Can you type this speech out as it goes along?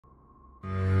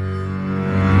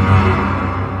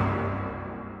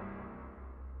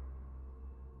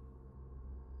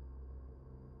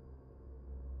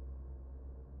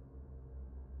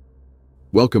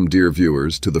Welcome, dear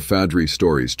viewers, to the Fadri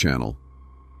Stories channel.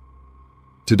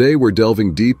 Today we're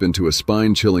delving deep into a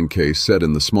spine-chilling case set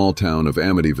in the small town of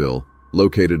Amityville,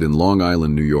 located in Long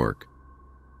Island, New York.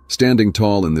 Standing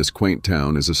tall in this quaint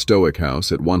town is a stoic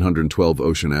house at 112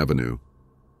 Ocean Avenue.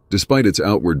 Despite its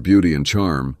outward beauty and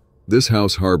charm, this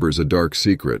house harbors a dark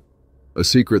secret, a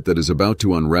secret that is about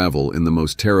to unravel in the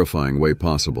most terrifying way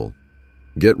possible.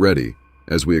 Get ready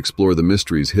as we explore the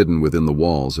mysteries hidden within the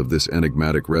walls of this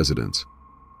enigmatic residence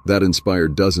that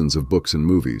inspired dozens of books and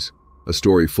movies, a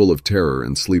story full of terror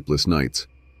and sleepless nights.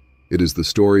 It is the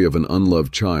story of an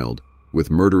unloved child with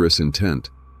murderous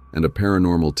intent and a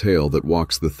paranormal tale that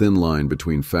walks the thin line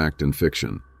between fact and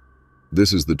fiction.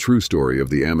 This is the true story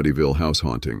of the Amityville house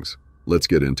hauntings. Let's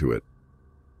get into it.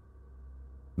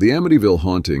 The Amityville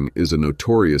haunting is a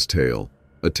notorious tale,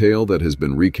 a tale that has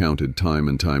been recounted time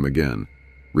and time again.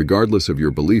 Regardless of your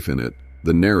belief in it,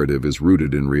 the narrative is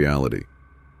rooted in reality.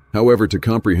 However, to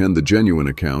comprehend the genuine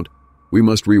account, we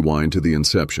must rewind to the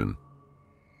inception.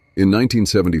 In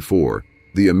 1974,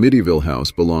 the Amityville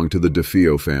house belonged to the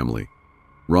DeFeo family.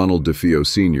 Ronald DeFeo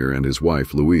Sr. and his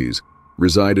wife, Louise,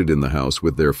 resided in the house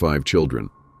with their 5 children.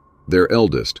 Their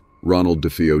eldest, Ronald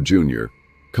DeFeo Jr.,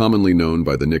 commonly known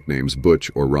by the nicknames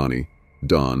Butch or Ronnie,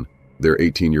 Dawn, their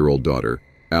 18-year-old daughter,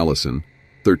 Allison,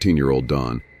 13-year-old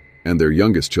Dawn, and their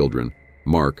youngest children,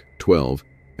 Mark, 12,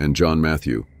 and John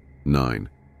Matthew, 9.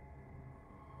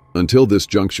 Until this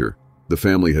juncture, the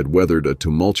family had weathered a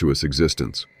tumultuous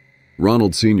existence.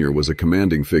 Ronald Sr. was a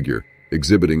commanding figure,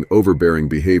 exhibiting overbearing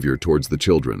behavior towards the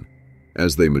children.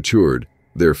 As they matured,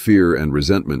 their fear and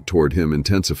resentment toward him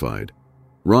intensified.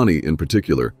 Ronnie, in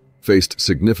particular, faced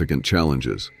significant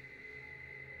challenges.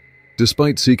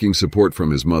 Despite seeking support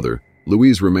from his mother,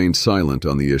 Louise remained silent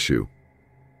on the issue.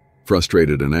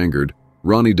 Frustrated and angered,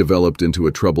 Ronnie developed into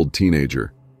a troubled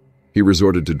teenager. He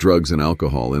resorted to drugs and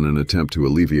alcohol in an attempt to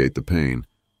alleviate the pain,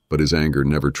 but his anger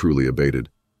never truly abated.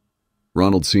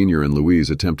 Ronald Sr. and Louise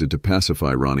attempted to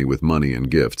pacify Ronnie with money and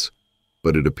gifts,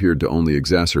 but it appeared to only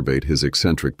exacerbate his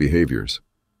eccentric behaviors.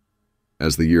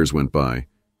 As the years went by,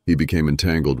 he became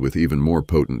entangled with even more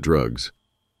potent drugs.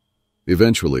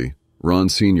 Eventually, Ron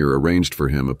Sr. arranged for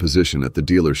him a position at the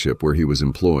dealership where he was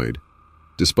employed.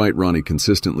 Despite Ronnie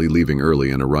consistently leaving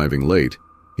early and arriving late,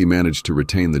 he managed to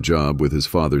retain the job with his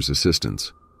father's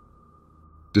assistance.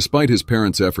 Despite his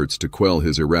parents' efforts to quell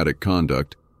his erratic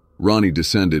conduct, Ronnie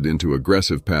descended into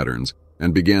aggressive patterns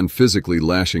and began physically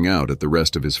lashing out at the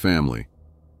rest of his family.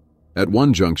 At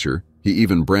one juncture, he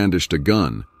even brandished a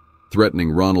gun,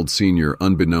 threatening Ronald Sr.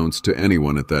 unbeknownst to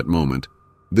anyone at that moment.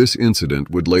 This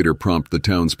incident would later prompt the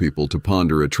townspeople to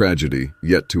ponder a tragedy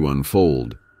yet to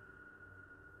unfold.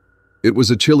 It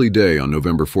was a chilly day on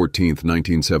November 14,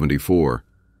 1974.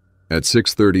 At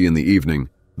 6:30 in the evening,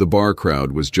 the bar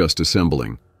crowd was just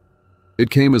assembling. It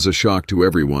came as a shock to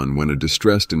everyone when a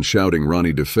distressed and shouting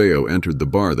Ronnie DeFeo entered the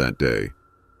bar that day.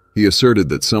 He asserted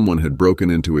that someone had broken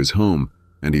into his home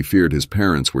and he feared his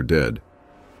parents were dead.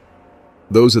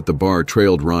 Those at the bar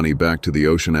trailed Ronnie back to the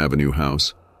Ocean Avenue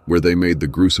house, where they made the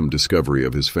gruesome discovery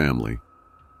of his family.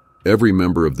 Every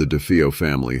member of the DeFeo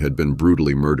family had been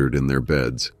brutally murdered in their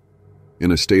beds.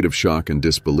 In a state of shock and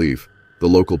disbelief, the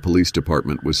local police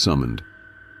department was summoned.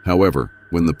 However,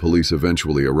 when the police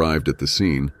eventually arrived at the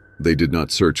scene, they did not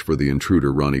search for the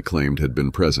intruder Ronnie claimed had been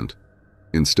present.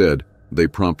 Instead, they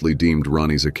promptly deemed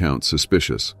Ronnie's account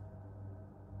suspicious.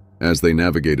 As they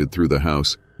navigated through the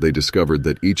house, they discovered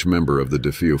that each member of the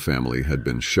DeFeo family had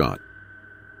been shot.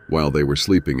 While they were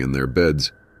sleeping in their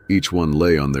beds, each one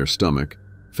lay on their stomach,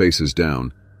 faces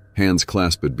down, hands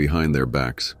clasped behind their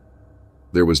backs.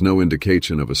 There was no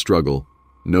indication of a struggle,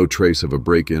 no trace of a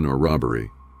break-in or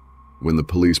robbery. When the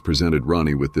police presented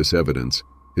Ronnie with this evidence,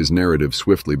 his narrative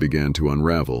swiftly began to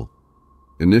unravel.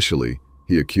 Initially,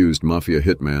 he accused mafia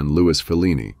hitman Louis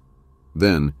Fellini.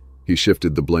 Then, he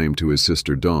shifted the blame to his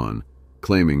sister Dawn,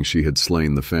 claiming she had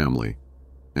slain the family,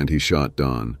 and he shot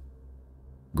Dawn.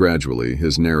 Gradually,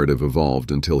 his narrative evolved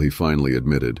until he finally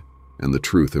admitted, and the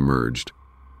truth emerged.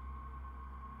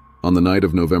 On the night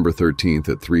of November 13th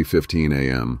at 3:15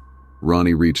 a.m.,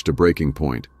 Ronnie reached a breaking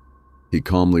point. He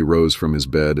calmly rose from his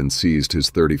bed and seized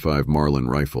his .35 Marlin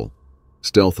rifle.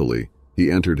 Stealthily, he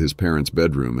entered his parents'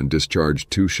 bedroom and discharged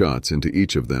 2 shots into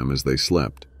each of them as they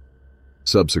slept.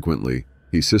 Subsequently,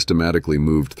 he systematically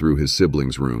moved through his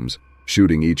siblings' rooms,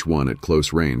 shooting each one at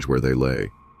close range where they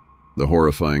lay. The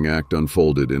horrifying act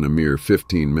unfolded in a mere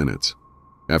 15 minutes.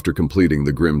 After completing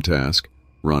the grim task,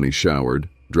 Ronnie showered,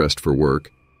 dressed for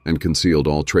work, and concealed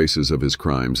all traces of his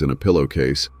crimes in a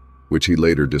pillowcase, which he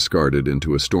later discarded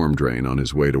into a storm drain on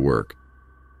his way to work.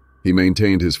 He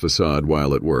maintained his facade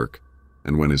while at work,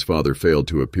 and when his father failed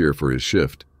to appear for his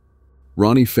shift,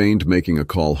 Ronnie feigned making a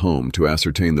call home to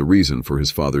ascertain the reason for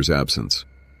his father's absence.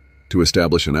 To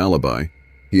establish an alibi,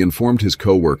 he informed his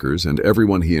co-workers and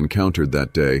everyone he encountered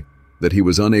that day that he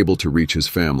was unable to reach his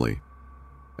family.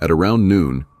 At around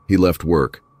noon, he left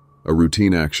work, a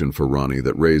routine action for Ronnie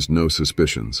that raised no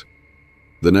suspicions.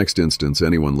 The next instance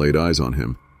anyone laid eyes on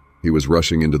him, he was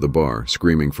rushing into the bar,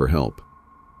 screaming for help.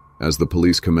 As the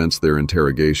police commenced their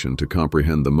interrogation to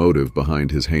comprehend the motive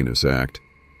behind his heinous act,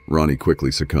 Ronnie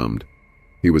quickly succumbed.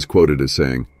 He was quoted as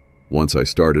saying, "Once I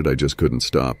started, I just couldn't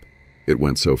stop. It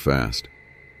went so fast."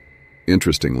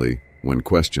 Interestingly, when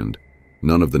questioned,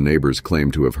 none of the neighbors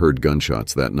claimed to have heard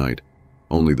gunshots that night,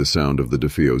 only the sound of the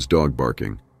DeFeo's dog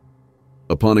barking.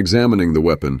 Upon examining the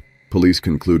weapon, police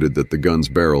concluded that the gun's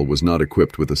barrel was not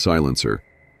equipped with a silencer,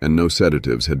 and no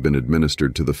sedatives had been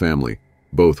administered to the family.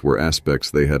 Both were aspects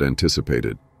they had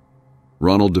anticipated.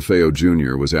 Ronald DeFeo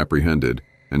Jr. was apprehended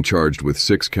and charged with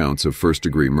 6 counts of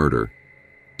first-degree murder.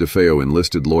 DeFeo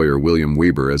enlisted lawyer William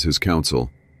Weber as his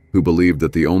counsel, who believed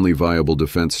that the only viable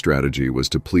defense strategy was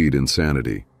to plead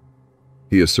insanity.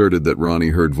 He asserted that Ronnie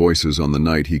heard voices on the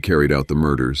night he carried out the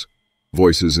murders,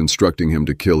 voices instructing him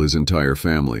to kill his entire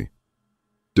family.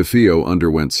 DeFeo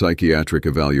underwent psychiatric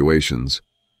evaluations,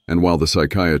 and while the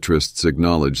psychiatrists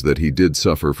acknowledged that he did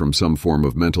suffer from some form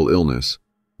of mental illness,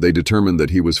 they determined that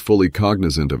he was fully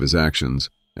cognizant of his actions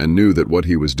and knew that what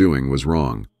he was doing was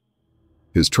wrong.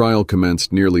 His trial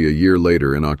commenced nearly a year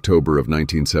later in October of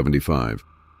 1975.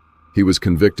 He was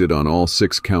convicted on all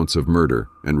 6 counts of murder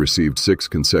and received 6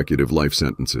 consecutive life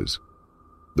sentences.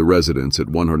 The residence at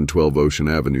 112 Ocean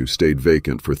Avenue stayed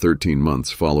vacant for 13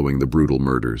 months following the brutal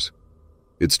murders.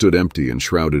 It stood empty and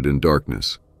shrouded in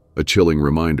darkness, a chilling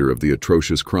reminder of the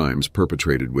atrocious crimes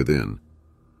perpetrated within.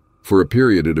 For a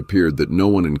period it appeared that no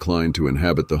one inclined to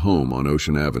inhabit the home on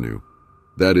Ocean Avenue.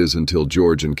 That is until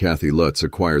George and Kathy Lutz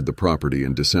acquired the property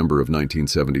in December of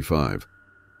 1975.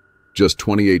 Just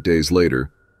 28 days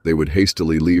later, they would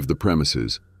hastily leave the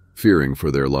premises, fearing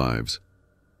for their lives.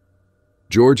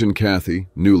 George and Kathy,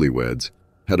 newlyweds,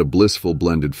 had a blissful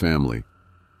blended family.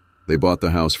 They bought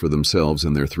the house for themselves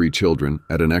and their 3 children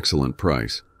at an excellent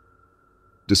price.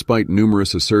 Despite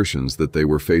numerous assertions that they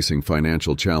were facing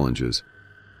financial challenges,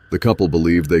 the couple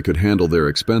believed they could handle their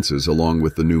expenses along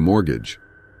with the new mortgage.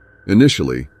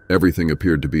 Initially, everything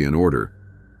appeared to be in order,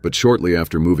 but shortly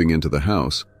after moving into the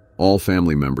house, all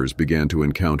family members began to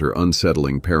encounter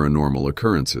unsettling paranormal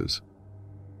occurrences.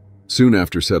 Soon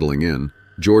after settling in,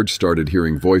 George started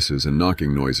hearing voices and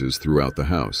knocking noises throughout the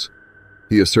house.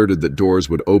 He asserted that doors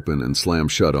would open and slam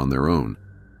shut on their own.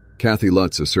 Kathy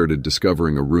Lutz asserted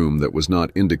discovering a room that was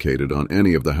not indicated on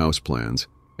any of the house plans,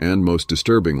 and most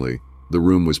disturbingly, the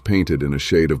room was painted in a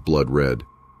shade of blood red.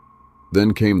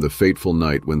 Then came the fateful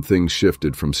night when things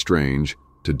shifted from strange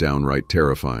to downright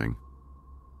terrifying.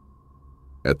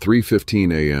 At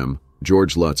 3:15 a.m.,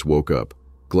 George Lutz woke up,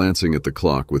 glancing at the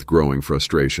clock with growing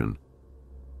frustration.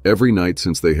 Every night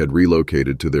since they had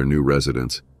relocated to their new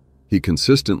residence, he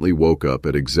consistently woke up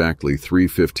at exactly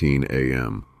 3:15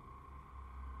 a.m.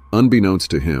 Unbeknownst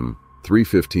to him,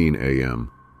 3:15 a.m.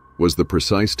 was the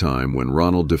precise time when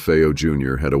Ronald DeFeo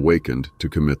Jr. had awakened to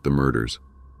commit the murders.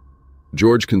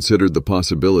 George considered the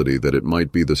possibility that it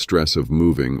might be the stress of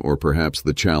moving or perhaps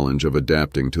the challenge of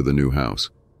adapting to the new house.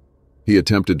 He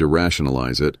attempted to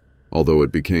rationalize it, although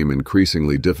it became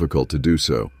increasingly difficult to do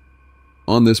so.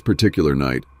 On this particular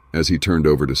night, as he turned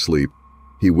over to sleep,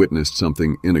 he witnessed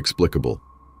something inexplicable.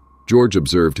 George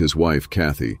observed his wife,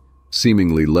 Kathy,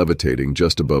 seemingly levitating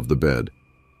just above the bed.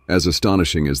 As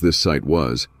astonishing as this sight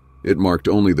was, it marked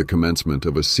only the commencement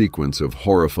of a sequence of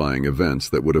horrifying events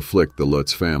that would afflict the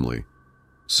Lutz family.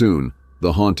 Soon,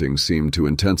 the hauntings seemed to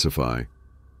intensify.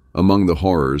 Among the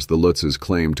horrors the Lutzes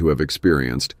claimed to have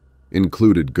experienced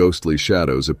included ghostly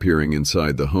shadows appearing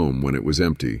inside the home when it was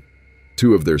empty,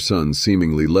 2 of their sons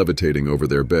seemingly levitating over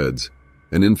their beds,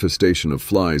 an infestation of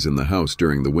flies in the house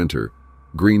during the winter,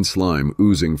 green slime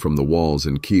oozing from the walls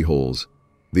and keyholes,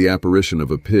 the apparition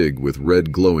of a pig with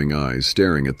red glowing eyes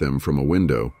staring at them from a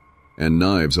window, and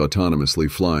knives autonomously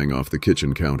flying off the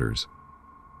kitchen counters.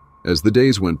 As the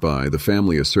days went by, the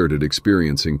family asserted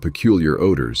experiencing peculiar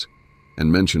odors,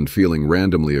 and mentioned feeling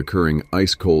randomly occurring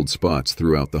ice-cold spots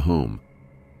throughout the home.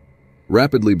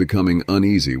 Rapidly becoming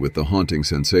uneasy with the haunting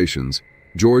sensations,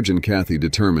 George and Kathy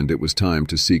determined it was time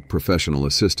to seek professional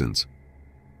assistance.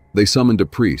 They summoned a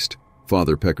priest,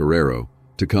 Father Pecoraro,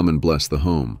 to come and bless the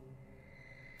home.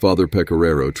 Father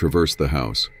Pecoraro traversed the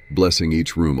house, blessing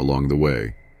each room along the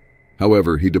way.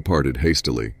 However, he departed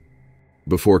hastily,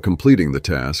 before completing the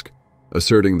task,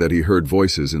 asserting that he heard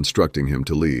voices instructing him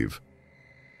to leave.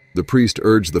 The priest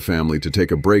urged the family to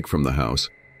take a break from the house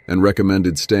and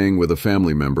recommended staying with a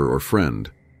family member or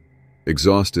friend.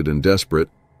 Exhausted and desperate,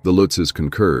 the Lutzes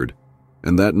concurred,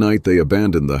 and that night they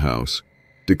abandoned the house,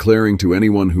 declaring to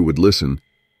anyone who would listen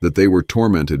that they were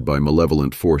tormented by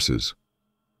malevolent forces.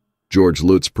 George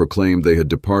Lutz proclaimed they had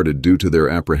departed due to their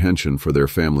apprehension for their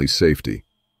family's safety.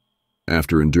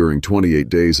 After enduring 28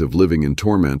 days of living in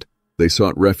torment, they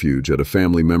sought refuge at a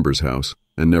family member's house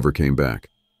and never came back.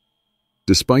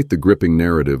 Despite the gripping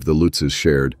narrative the Lutzes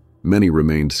shared, many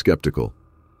remained skeptical.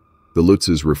 The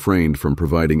Lutzes refrained from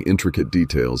providing intricate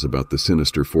details about the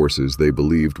sinister forces they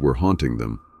believed were haunting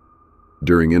them.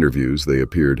 During interviews, they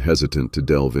appeared hesitant to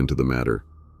delve into the matter.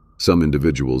 Some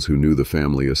individuals who knew the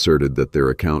family asserted that their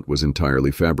account was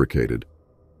entirely fabricated.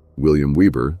 William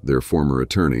Weber, their former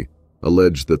attorney,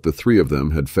 alleged that the three of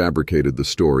them had fabricated the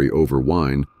story over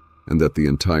wine and that the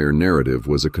entire narrative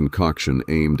was a concoction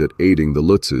aimed at aiding the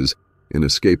Lutzes in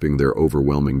escaping their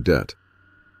overwhelming debt.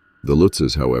 The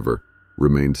Lutzes, however,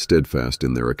 remained steadfast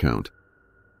in their account.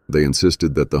 They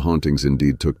insisted that the hauntings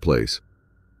indeed took place,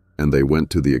 and they went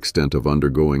to the extent of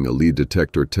undergoing a lie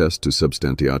detector test to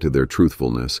substantiate their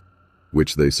truthfulness,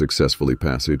 which they successfully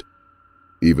passed.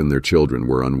 Even their children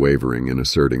were unwavering in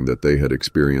asserting that they had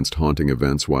experienced haunting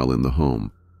events while in the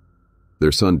home.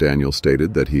 Their son Daniel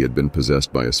stated that he had been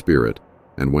possessed by a spirit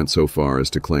and went so far as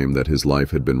to claim that his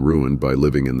life had been ruined by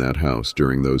living in that house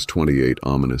during those 28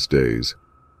 ominous days.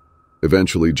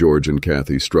 Eventually, George and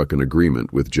Kathy struck an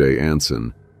agreement with Jay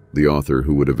Anson, the author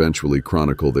who would eventually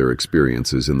chronicle their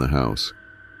experiences in the house.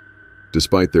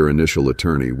 Despite their initial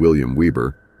attorney, William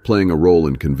Weber, playing a role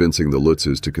in convincing the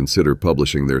Lutzes to consider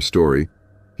publishing their story,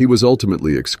 he was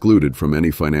ultimately excluded from any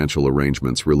financial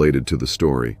arrangements related to the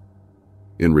story.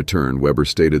 In return, Weber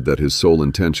stated that his sole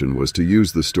intention was to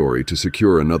use the story to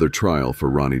secure another trial for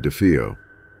Ronnie DeFeo.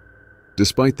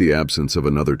 Despite the absence of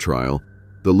another trial,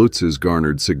 the Lutzes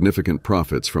garnered significant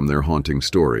profits from their haunting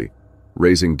story,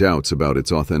 raising doubts about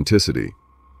its authenticity.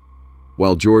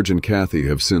 While George and Kathy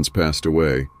have since passed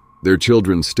away, their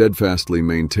children steadfastly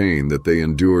maintain that they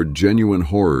endured genuine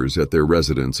horrors at their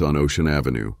residence on Ocean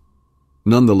Avenue.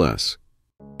 Nonetheless,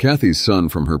 Kathy's son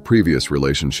from her previous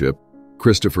relationship,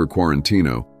 Christopher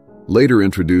Quarantino, later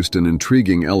introduced an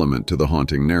intriguing element to the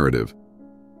haunting narrative.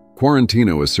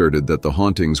 Quarantino asserted that the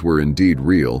hauntings were indeed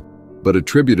real, but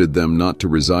attributed them not to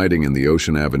residing in the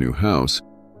Ocean Avenue house,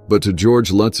 but to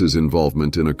George Lutz's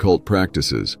involvement in occult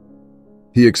practices.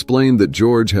 He explained that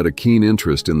George had a keen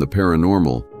interest in the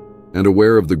paranormal, and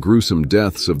aware of the gruesome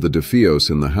deaths of the DeFeos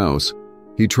in the house,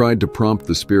 he tried to prompt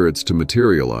the spirits to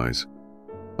materialize.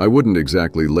 I wouldn't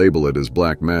exactly label it as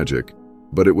black magic,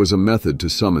 but it was a method to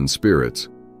summon spirits.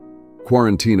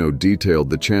 Quarantino detailed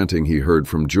the chanting he heard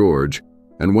from George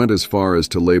and went as far as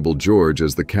to label George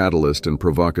as the catalyst and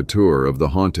provocateur of the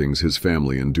hauntings his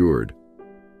family endured.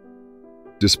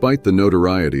 Despite the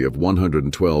notoriety of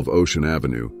 112 Ocean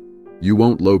Avenue, you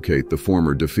won't locate the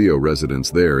former DeFeo residence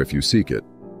there if you seek it.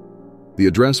 The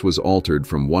address was altered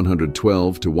from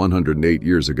 112 to 108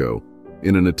 years ago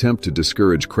in an attempt to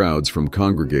discourage crowds from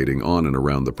congregating on and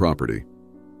around the property.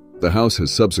 The house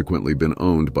has subsequently been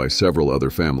owned by several other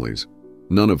families,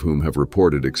 none of whom have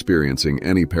reported experiencing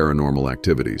any paranormal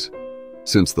activities,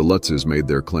 since the Lutzes made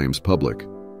their claims public.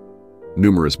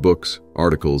 Numerous books,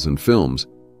 articles, and films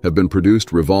have been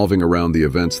produced revolving around the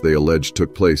events they allege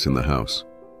took place in the house.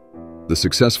 The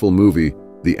successful movie,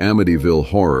 The Amityville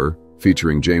Horror,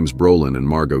 featuring James Brolin and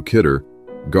Margot Kidder,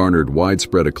 garnered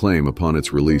widespread acclaim upon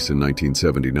its release in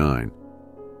 1979.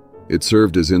 It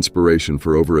served as inspiration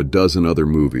for over a dozen other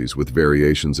movies with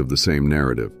variations of the same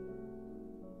narrative.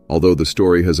 Although the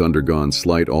story has undergone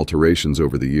slight alterations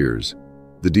over the years,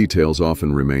 the details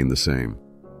often remain the same.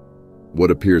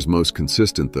 What appears most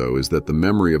consistent, though, is that the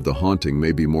memory of the haunting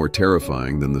may be more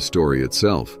terrifying than the story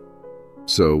itself.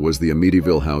 So, was the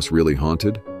Amityville house really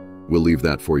haunted? We'll leave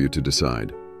that for you to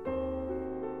decide.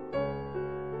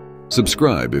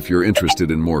 Subscribe if you're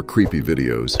interested in more creepy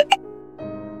videos.